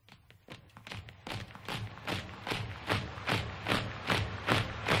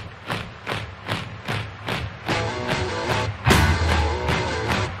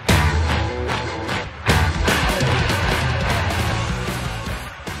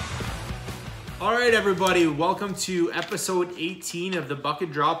All right, everybody, welcome to episode 18 of the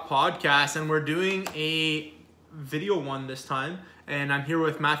Bucket Drop Podcast, and we're doing a video one this time, and I'm here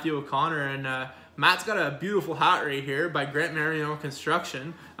with Matthew O'Connor, and Matt's got a beautiful hat right here by Grant Marino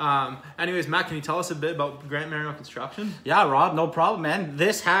Construction. Anyways, Matt, can you tell us a bit about Grant Marino Construction? Yeah, Rob, no problem, man.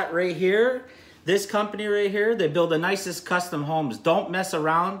 This hat right here, this company right here, they build the nicest custom homes. Don't mess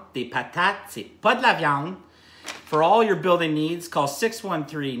around. Des patates, c'est pas de la viande. For all your building needs, call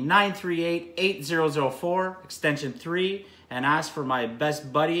 613-938-8004, extension 3, and ask for my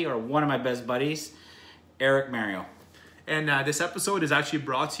best buddy or one of my best buddies, Eric Mario. And this episode is actually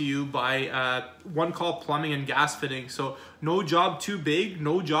brought to you by One Call Plumbing and Gas Fitting. So no job too big,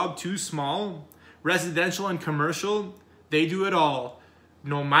 no job too small. Residential and commercial, they do it all.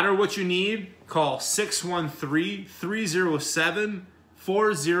 No matter what you need, call 613-307-4080.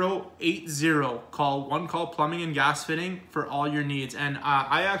 Call One Call Plumbing and Gas Fitting for all your needs. And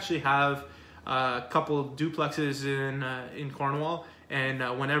I actually have a couple of duplexes in Cornwall. And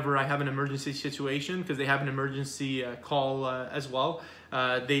whenever I have an emergency situation, because they have an emergency call as well,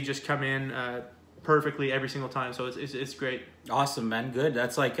 they just come in perfectly every single time. So it's great. Awesome, man. Good.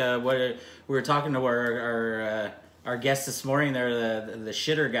 That's like what we were talking to our guest this morning there, the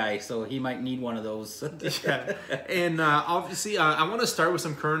shitter guy. So he might need one of those. Yeah. And obviously, I want to start with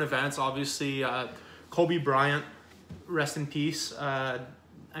some current events. Obviously, Kobe Bryant, rest in peace. Do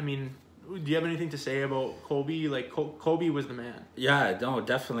you have anything to say about Kobe? Like, Kobe was the man. Yeah, no,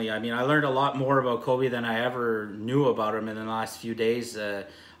 definitely. I mean, I learned a lot more about Kobe than I ever knew about him in the last few days. I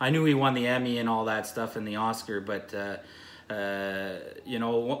knew he won the Emmy and all that stuff and the Oscar, but,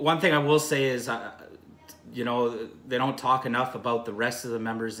 one thing I will say is, they don't talk enough about the rest of the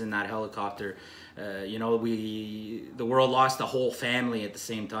members in that helicopter. The world lost a whole family at the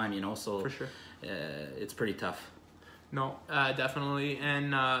same time, so for sure. It's pretty tough. No, definitely.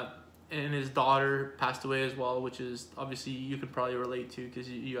 And his daughter passed away as well, which is obviously you could probably relate to because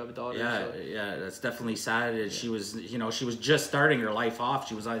you have a daughter. Yeah, that's definitely sad. Yeah. She was just starting her life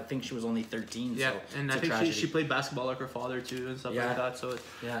off. I think she was only 13. Yeah, so and I think she played basketball like her father too and stuff like that. So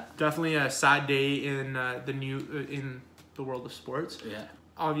yeah, definitely a sad day in in the world of sports. Yeah,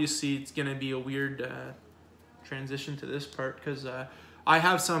 obviously it's gonna be a weird transition to this part because I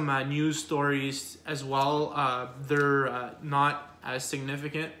have some news stories as well. They're not as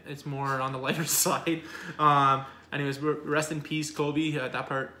significant. It's more on the lighter side. Anyways, rest in peace, Kobe. That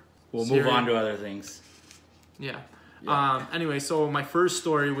part. We'll move on to other things. Yeah. Anyway, so my first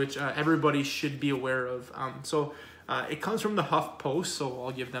story, which everybody should be aware of. It comes from the Huff Post, so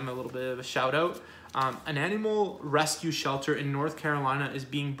I'll give them a little bit of a shout out. An animal rescue shelter in North Carolina is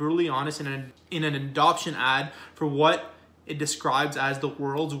being brutally honest in an adoption ad for what it describes as the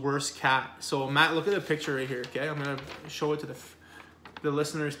world's worst cat. So Matt, look at the picture right here. Okay, I'm gonna show it to the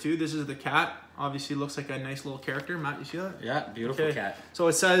listeners too. This is the cat. Obviously looks like a nice little character. Matt, you see that? Yeah, beautiful cat. So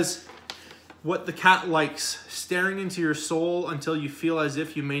it says, what the cat likes, staring into your soul until you feel as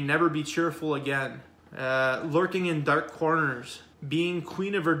if you may never be cheerful again. Lurking in dark corners, being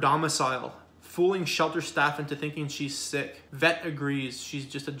queen of her domicile, fooling shelter staff into thinking she's sick. Vet agrees, she's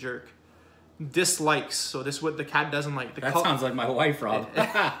just a jerk. Dislikes, so this is what the cat doesn't like. That sounds like my wife, Rob.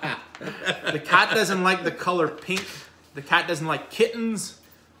 The cat doesn't like the color pink. The cat doesn't like kittens,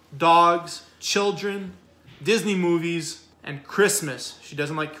 dogs, children, Disney movies, and Christmas. She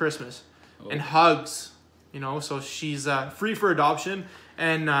doesn't like Christmas. And hugs, so she's free for adoption.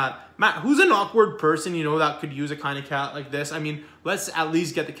 And Matt, who's an awkward person, that could use a kind of cat like this? I mean, let's at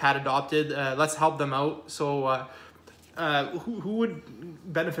least get the cat adopted. Let's help them out. So who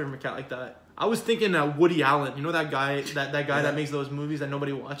would benefit from a cat like that? I was thinking Woody Allen. You know that guy, that makes those movies that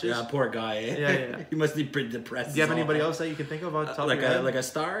nobody watches? Yeah, poor guy. Yeah. He must be pretty depressed. Do you have anybody else that you can think of on top of your head? Like a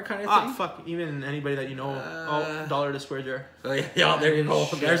star kind of thing? Fuck. Even anybody that you know. Dollar to Square Jar. Yeah, there you go.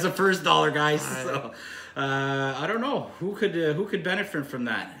 Shit. There's the first $1, guys. Right. So, I don't know. Who could benefit from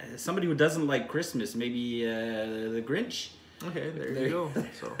that? Somebody who doesn't like Christmas. Maybe the Grinch? Okay, there you go.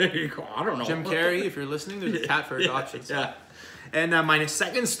 So, there you go. I don't know. Jim Carrey, if you're listening, there's a cat for adoption. Yeah. And my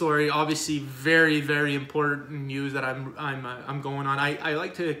second story, obviously very, very important news that I'm going on. I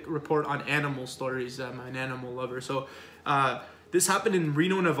like to report on animal stories. I'm an animal lover. So this happened in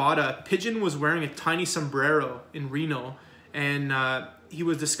Reno, Nevada. A pigeon was wearing a tiny sombrero in Reno, and he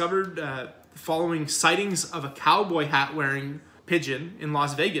was discovered following sightings of a cowboy hat wearing pigeon in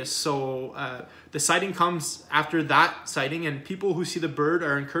Las Vegas. So the sighting comes after that sighting, and people who see the bird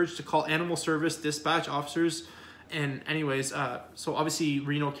are encouraged to call animal service dispatch officers. And anyways, so obviously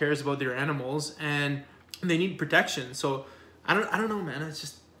Reno cares about their animals and they need protection. So I don't know, man.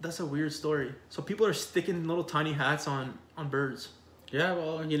 That's a weird story. So people are sticking little tiny hats on birds. Yeah,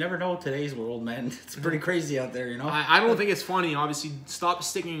 well, you never know today's world, man. It's pretty crazy out there, you know? I don't think it's funny. Obviously, stop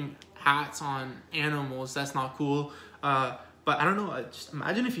sticking hats on animals. That's not cool. But I don't know. Just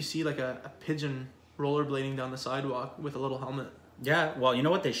imagine if you see like a pigeon rollerblading down the sidewalk with a little helmet. Yeah, well, you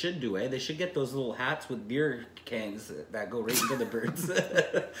know what they should do, eh? They should get those little hats with beer cans that go right into the birds.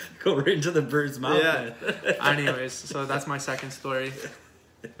 Go right into the bird's mouth. Yeah. Anyways, so that's my second story.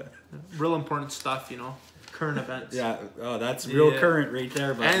 Real important stuff, you know. Current events. Yeah, oh, that's real current right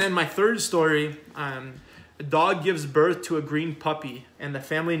there. Buddy. And then my third story, a dog gives birth to a green puppy, and the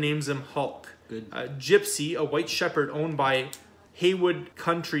family names him Hulk. Good. Gypsy, a white shepherd owned by Haywood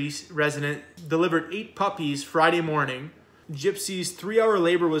Country resident, delivered 8 puppies Friday morning. Gypsy's 3-hour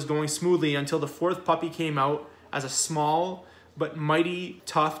labor was going smoothly until the 4th puppy came out as a small but mighty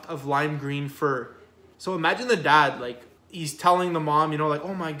tuft of lime green fur. So imagine the dad, like, he's telling the mom, you know, like,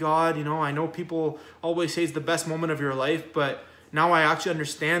 oh my God, you know, I know people always say it's the best moment of your life, but now I actually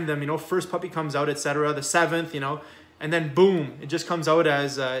understand them, you know, first puppy comes out, etc. The 7th, you know, and then boom, it just comes out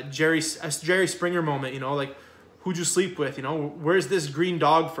as a Jerry Springer moment, you know, like, who'd you sleep with, you know, where's this green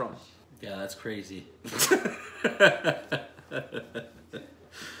dog from? Yeah, that's crazy.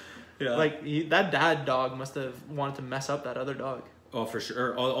 Yeah. Like, that dad dog must have wanted to mess up that other dog. Oh, for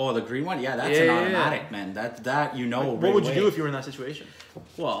sure. Oh, the green one? Yeah, that's an automatic, man. That you know. Like, what would you do if you were in that situation?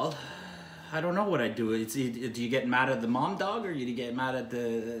 Well, I don't know what I'd do. Do you get mad at the mom dog or do you get mad at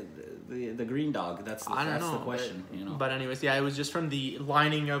the green dog? That's the question. But, you know. But anyways, yeah, it was just from the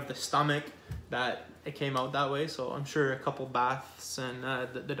lining of the stomach that it came out that way. So I'm sure a couple baths and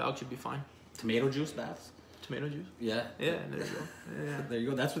the dog should be fine. Tomato juice baths? Tomato juice? Yeah. Yeah, there you go. Yeah. There you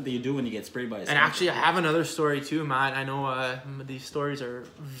go. That's what you do when you get sprayed by a snake. And actually, I have another story too, Matt. I know these stories are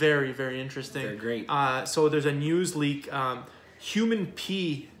very, very interesting. They're great. So there's a news leak. Human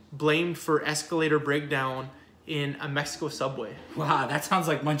pee blamed for escalator breakdown in a Mexico subway. Wow, that sounds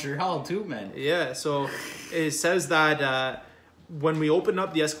like Montreal too, man. Yeah, so it says that when we open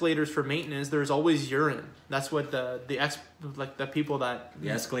up the escalators for maintenance, there's always urine. That's what the people that...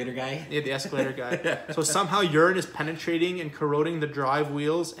 The escalator guy? Yeah, the escalator guy. So somehow urine is penetrating and corroding the drive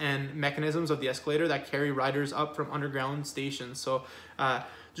wheels and mechanisms of the escalator that carry riders up from underground stations. So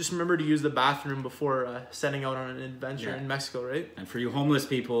just remember to use the bathroom before setting out on an adventure in Mexico, right? And for you homeless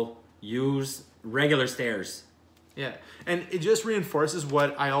people, use regular stairs. Yeah, and it just reinforces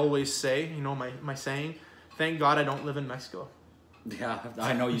what I always say, you know, my saying, thank God I don't live in Mexico. Yeah,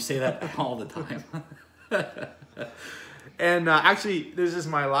 I know you say that all the time. And actually, this is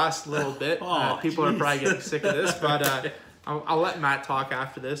my last little bit. People are probably getting sick of this, but I'll let Matt talk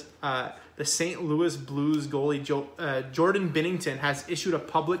after this. The St. Louis Blues goalie Jordan Binnington has issued a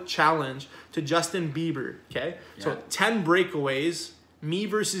public challenge to Justin Bieber. Okay, so 10 breakaways, me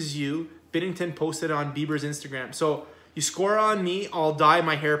versus you. Binnington posted on Bieber's Instagram. So you score on me, I'll dye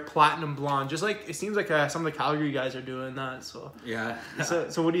my hair platinum blonde. Just like it seems like some of the Calgary guys are doing that. So yeah.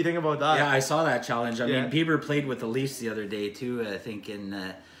 So what do you think about that? Yeah, I saw that challenge. I mean, Bieber played with the Leafs the other day too. I think,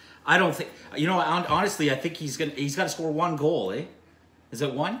 and I don't think honestly, I think he's got to score 1 goal. Eh? Is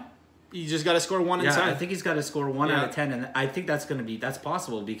it 1? You just got to score 1 in 10. I think he's got to score 1 out of 10, and I think that's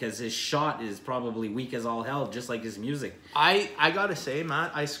possible because his shot is probably weak as all hell, just like his music. I gotta say,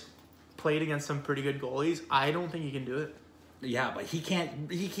 Matt, I played against some pretty good goalies. I don't think he can do it. Yeah, but he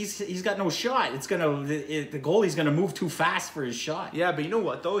can't. He's got no shot. The goalie's gonna move too fast for his shot. Yeah, but you know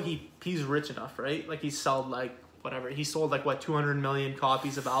what though? He's rich enough, right? Like he sold whatever. He sold 200 million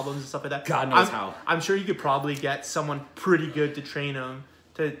copies of albums and stuff like that. God knows how. I'm sure you could probably get someone pretty good to train him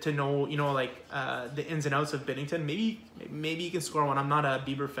to know, the ins and outs of Binnington. Maybe you can score 1. I'm not a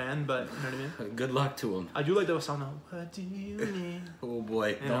Bieber fan, but you know what I mean? Good luck to him. I do like the song though. What do you mean? Oh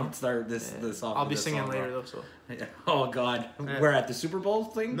boy, don't start this off. I'll be singing later though. So. Oh God, we're at the Super Bowl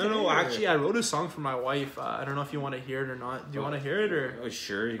thing. No. Actually, I wrote a song for my wife. I don't know if you want to hear it or not. Do you want to hear it or? Oh,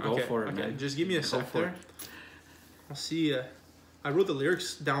 sure, you go for it. Okay, man. Just give me a sec there. I'll see. I wrote the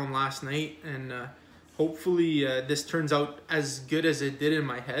lyrics down last night, and hopefully this turns out as good as it did in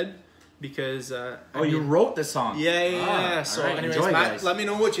my head. Because you wrote the song. Yeah. So right. anyways, Enjoy, Matt, guys. let me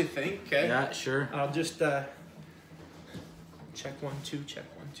know what you think. Okay. Yeah, sure. I'll just check 1 2. Check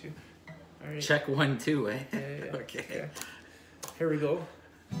 1 2. All right. Check 1 2. Eh? Yeah. Okay. Yeah. Here we go.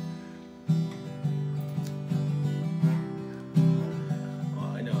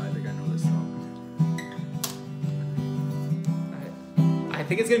 I think I know this song. I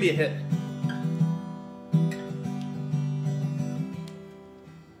think it's gonna be a hit.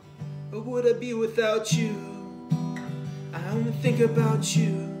 What would I be without you? I only think about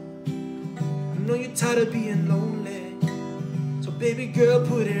you. I know you're tired of being lonely, so baby girl,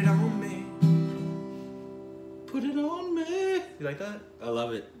 put it on me. Put it on me. You like that? I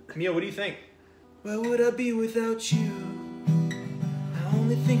love it. Mia, what do you think? Where would I be without you? I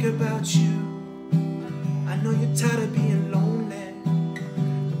only think about you. I know you're tired of being lonely,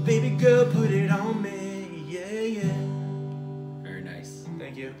 but baby girl, put it on me. Yeah. Very nice.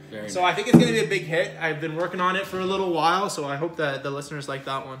 Thank you. Very so nice. I think it's gonna be a big hit. I've been working on it for a little while, so I hope that the listeners like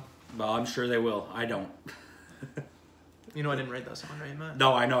that one. Well, I'm sure they will. I don't. You know I didn't write that song, right, Matt?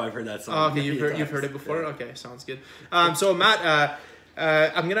 No, I know. I've heard that song. Oh, okay, you've heard it before? Okay, sounds good. So, Matt,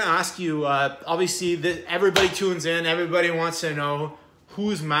 I'm going to ask you, obviously, everybody tunes in. Everybody wants to know,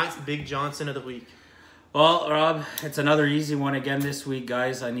 who's Matt's Big Johnson of the week? Well, Rob, it's another easy one again this week,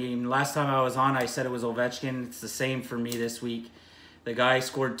 guys. I mean, last time I was on, I said it was Ovechkin. It's the same for me this week. The guy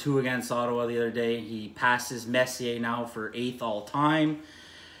scored 2 against Ottawa the other day. He passes Messier now for 8th all time.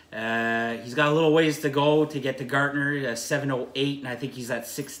 He's got a little ways to go to get to Gartner, 708, and I think he's at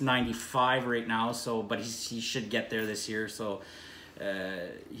 695 right now. So, but he should get there this year. So,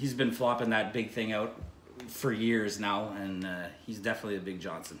 he's been flopping that big thing out for years now, and he's definitely a Big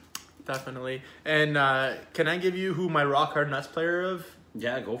Johnson. Definitely. And can I give you who my Rock Hard Nuts player of?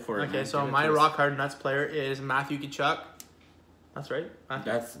 Yeah, go for it. Okay, man. so my Rock Hard Nuts player is Matthew Tkachuk. That's right?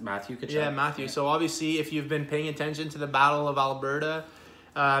 Matthew? That's Matthew Tkachuk. Yeah, Matthew. Yeah. So obviously, if you've been paying attention to the Battle of Alberta,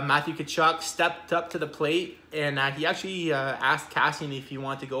 Matthew Tkachuk stepped up to the plate, and he actually asked Cassian if he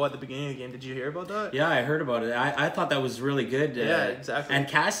wanted to go at the beginning of the game. Did you hear about that? Yeah, I heard about it. I thought that was really good. Yeah, exactly. And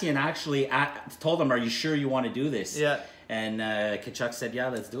Cassian actually told him, "Are you sure you want to do this?" Yeah. And Tkachuk said, "Yeah,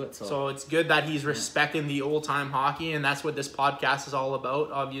 let's do it." So it's good that he's respecting the old-time hockey, and that's what this podcast is all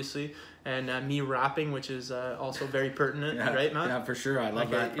about, obviously. And me rapping, which is also very pertinent, right, Matt? Yeah, for sure. I love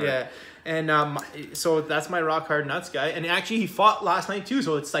that part. Yeah. And so that's my Rock Hard Nuts guy. And actually, he fought last night, too.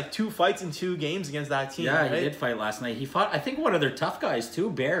 So it's like 2 fights in 2 games against that team, Yeah, right? he did fight last night. He fought, I think, one of their tough guys,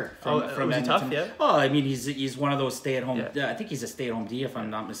 too, Bear. Was he tough, yeah? Oh, I mean, he's one of those stay-at-home... Yeah. I think he's a stay-at-home D, if I'm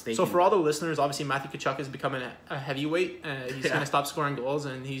not mistaken. So for all the listeners, obviously, Matthew Tkachuk is becoming a heavyweight. He's going to stop scoring goals,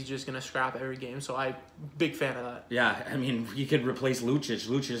 and he's just going to scrap every game. So I'm big fan of that. Yeah, I mean, you could replace Lucic.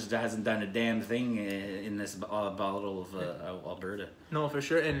 Lucic hasn't done a damn thing in this battle of Alberta. No, for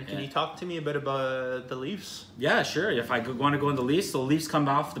sure. And can you talk to me a bit about the Leafs? Yeah, sure. If I want to go in the Leafs, so the Leafs come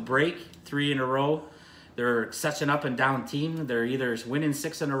off the break 3 in a row. They're such an up and down team. They're either winning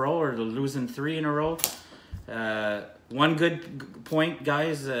 6 in a row or they're losing 3 in a row. One good point,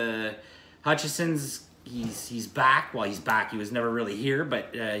 guys. Hutchison's he's back. Well, he's back. He was never really here,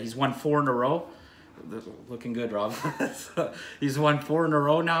 but he's won 4 in a row. Looking good, Rob. He's won 4 in a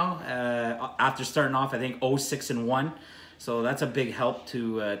row now. After starting off, I think 0-6-1. So that's a big help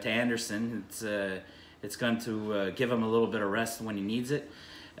to Anderson. It's going to give him a little bit of rest when he needs it.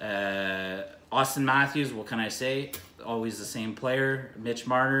 Austin Matthews, what can I say? Always the same player. Mitch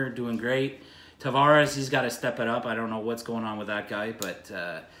Marner doing great. Tavares, he's got to step it up. I don't know what's going on with that guy, but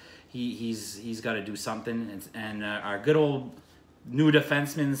he's got to do something. And our good old new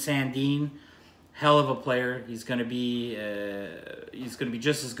defenseman Sandin, hell of a player. He's going to be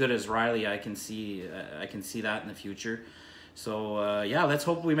just as good as Riley. I can see that in the future. So yeah, let's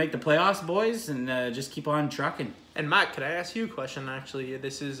hope we make the playoffs, boys, and just keep on trucking. And Matt, could I ask you a question? Actually,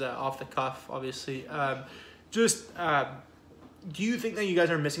 this is off the cuff, obviously. Do you think that you guys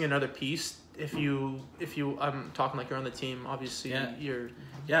are missing another piece? If you, I'm talking like you're on the team. Obviously, you're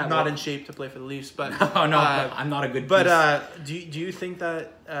not in shape to play for the Leafs, but no, I'm not a good piece. But do you think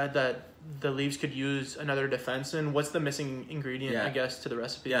that that the Leafs could use another defenseman? What's the missing ingredient, I guess, to the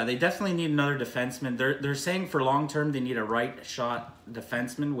recipe? Yeah, they definitely need another defenseman. They're saying for long term they need a right shot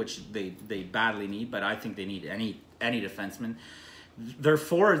defenseman, which they badly need, but I think they need any defenseman. Their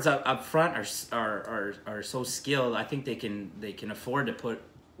forwards up front are so skilled. I think they can afford to put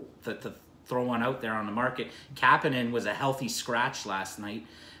to throw one out there on the market. Kapanen was a healthy scratch last night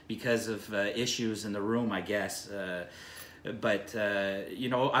because of issues in the room, I guess. But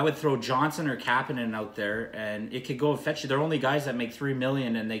I would throw Johnson or Kapanen out there, and it could go and fetch you. They're only guys that make $3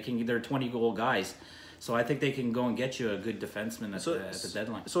 million, and they're 20-goal guys. So I think they can go and get you a good defenseman at the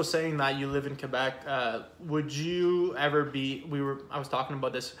deadline. So saying that you live in Quebec, would you ever be? I was talking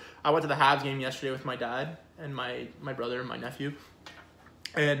about this. I went to the Habs game yesterday with my dad and my brother and my nephew.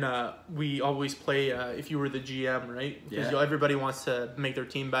 And we always play if you were the GM, right? Because everybody wants to make their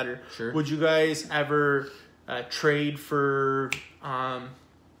team better. Sure. Would you guys ever trade for? I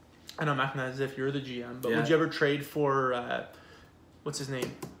know I'm acting as if you're the GM, but would you ever trade for? What's his name?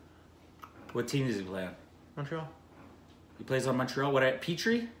 What team does he play on? Montreal. He plays on Montreal.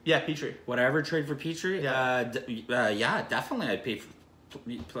 Petrie? Yeah, Petrie. Would I ever trade for Petrie? Yeah. Definitely.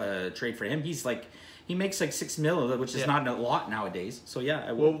 I'd trade for him. He makes like $6 million, which is not a lot nowadays. So yeah,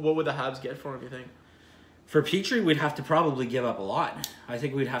 I would. What would the Habs get for him? You think? For Petrie, we'd have to probably give up a lot. I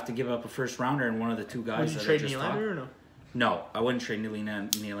think we'd have to give up a first rounder and one of the two guys. Would you trade Nylander or no? No, I wouldn't trade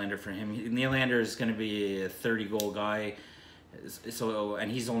Nylander for him. Nylander is going to be a 30-goal guy, and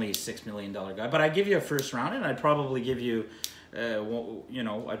he's only a $6 million guy. But I'd give you a first round, and I'd probably give you,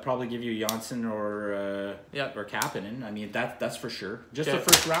 I'd probably give you Janssen or Kapanen. I mean, that's for sure. Just a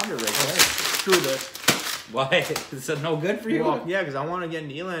first rounder right there. Screw this. Why? Is it no good for you? Well, yeah, because I want to get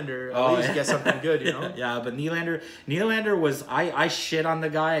Nylander. At least get something good, you know? Yeah, but Nylander was... I shit on the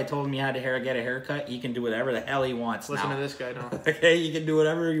guy. I told him he had to get a haircut. He can do whatever the hell he wants Listen now. to this guy now. Okay, he can do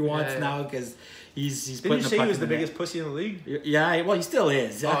whatever he wants now because he's Didn't putting you the say puck he was in the net. biggest pussy in the league? Yeah, well, he still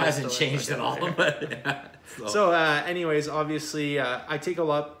is. That hasn't changed at all. Okay. But, So, anyways, obviously, I take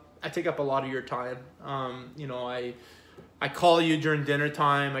up a lot of your time. I call you during dinner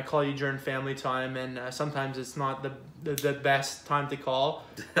time. I call you during family time, and sometimes it's not the best time to call.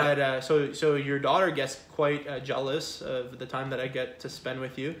 But so your daughter gets quite jealous of the time that I get to spend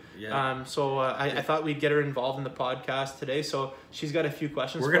with you. Yeah. I thought we'd get her involved in the podcast today. So she's got a few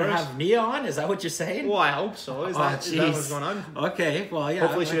questions. We're gonna have Mia on. Is that what you're saying? Well, I hope so. Is that what's going on? Okay. Well, yeah.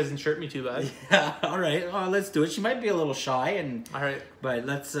 Hopefully she doesn't chirp me too bad. Yeah. All right. Well, let's do it. She might be a little shy, all right. But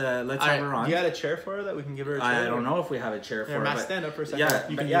let's have her on. You got a chair for her that we can give her a chair? I don't know if we have a chair for her. Matt, stand up for a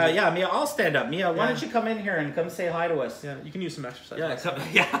second. Yeah, Mia, I'll stand up. Mia, why don't you come in here and come say hi to us? Yeah, you can use some exercise.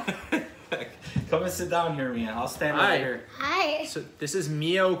 Come and sit down here, Mia. I'll stand over here. Hi. So this is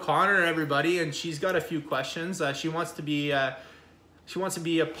Mia O'Connor, everybody, and she's got a few questions. She wants to be a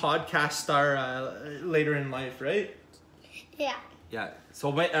podcast star later in life, right? Yeah. Yeah. So,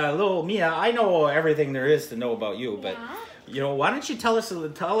 little Mia, I know everything there is to know about you, but why don't you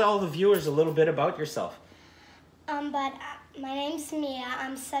tell all the viewers a little bit about yourself? But my name's Mia.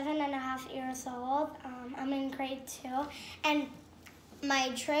 I'm 7.5 years old. I'm in grade 2, and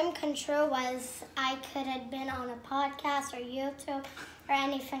my dream come true was I could have been on a podcast or YouTube or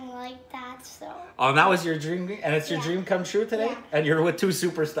anything like that. So. Oh, that was your dream, and it's your dream come true today, and you're with 2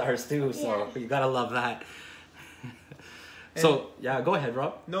 superstars too. So you gotta love that. So go ahead,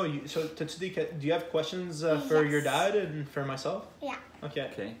 Rob. No, so Tatsudik, do you have questions for your dad and for myself? Yeah.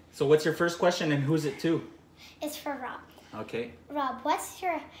 Okay. So what's your first question, and who's it to? It's for Rob. Okay. Rob, what's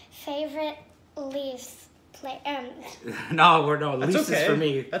your favorite Leafs player? Leafs is for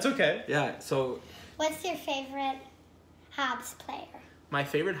me. That's okay. Yeah. So. What's your favorite Habs player? My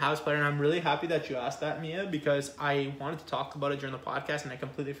favorite Habs player, and I'm really happy that you asked that, Mia, because I wanted to talk about it during the podcast and I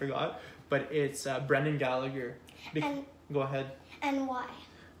completely forgot. But it's Brendan Gallagher. Go ahead. And why?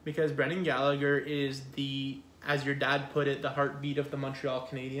 Because Brendan Gallagher is as your dad put it, the heartbeat of the Montreal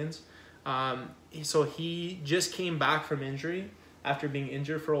Canadiens. So he just came back from injury after being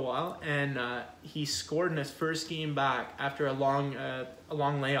injured for a while, and he scored in his first game back after a long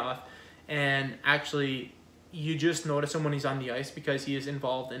layoff. And actually, you just notice him when he's on the ice because he is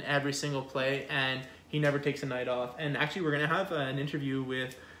involved in every single play, and he never takes a night off. And actually, we're gonna have an interview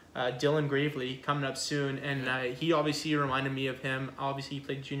with Dylan Gravely coming up soon, and he obviously reminded me of him. Obviously, he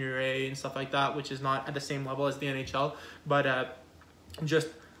played Junior A and stuff like that, which is not at the same level as the NHL, but just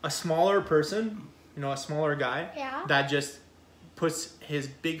a smaller person, a smaller guy that just puts his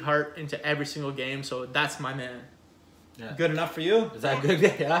big heart into every single game. So that's my man. Yeah. Good enough for you? Is that good?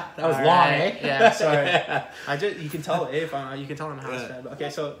 Yeah, that was long, eh? Yeah, sorry. You can tell if you can tell I'm a Habs fan. Okay,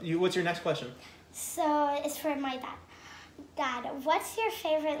 so what's your next question? So it's for my dad. Dad, what's your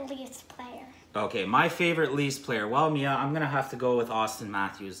favorite Leafs player? Okay, my favorite Leafs player. Well, Mia, I'm going to have to go with Austin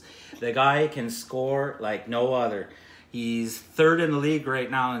Matthews. The guy can score like no other. He's 3rd in the league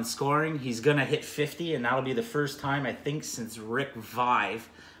right now in scoring. He's going to hit 50, and that'll be the first time, I think, since Rick Vive,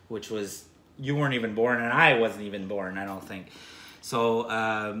 which was, you weren't even born, and I wasn't even born, I don't think. So,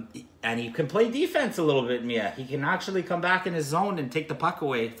 and he can play defense a little bit, Mia. He can actually come back in his zone and take the puck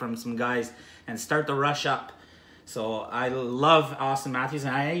away from some guys and start the rush up. So I love Austin Matthews,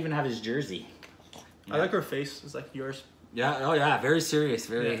 and I even have his jersey. I like her face. It's like yours. Yeah. Oh, yeah. Very serious.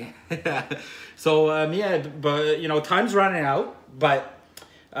 Very. Yeah. So Mia, but time's running out. But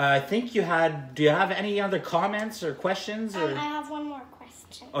I think you had. Do you have any other comments or questions? Or? I have one more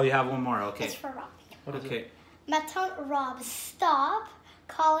question. Oh, you have one more. Okay. It's for Rob. What is it? Rob, stop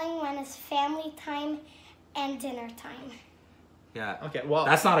calling when it's family time and dinner time. Yeah. Okay. Well,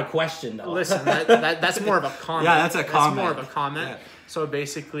 that's not a question, though. Listen, that's more of a comment. Yeah, that's a comment. That's more of a comment. Yeah. So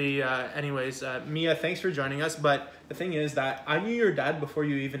basically, anyways, Mia, thanks for joining us. But the thing is that I knew your dad before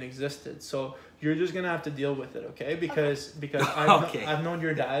you even existed. So you're just gonna have to deal with it, okay? Because I've known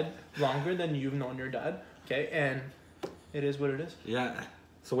your dad longer than you've known your dad, okay? And it is what it is. Yeah.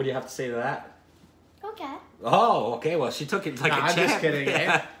 So what do you have to say to that? Okay. Oh, okay. Well, she took it like a champ. I'm just kidding.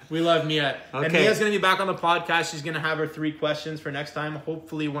 Yeah. We love Mia. Okay. And Mia's going to be back on the podcast. She's going to have her 3 questions for next time.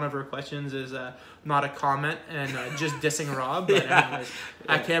 Hopefully one of her questions is not a comment and just dissing Rob. But anyways,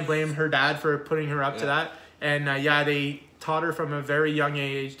 I can't blame her dad for putting her up to that. And they taught her from a very young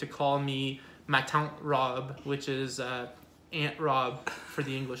age to call me ma tante Rob, which is Aunt Rob for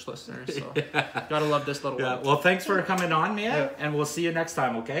the English listeners. So gotta love this little one. Well, thanks for coming on, Mia, and we'll see you next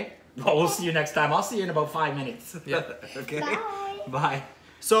time, okay? Well, we'll see you next time. I'll see you in about 5 minutes. Yeah. Okay. Bye. Bye.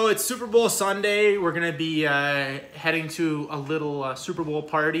 So it's Super Bowl Sunday. We're going to be heading to a little Super Bowl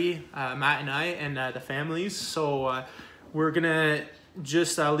party, Matt and I and the families. So we're going to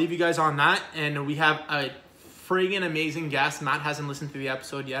just leave you guys on that. And we have a friggin' amazing guest. Matt hasn't listened to the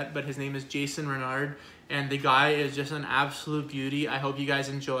episode yet, but his name is Jason Renard. And the guy is just an absolute beauty. I hope you guys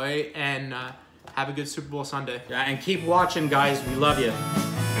enjoy and have a good Super Bowl Sunday. Yeah, and keep watching, guys. We love you.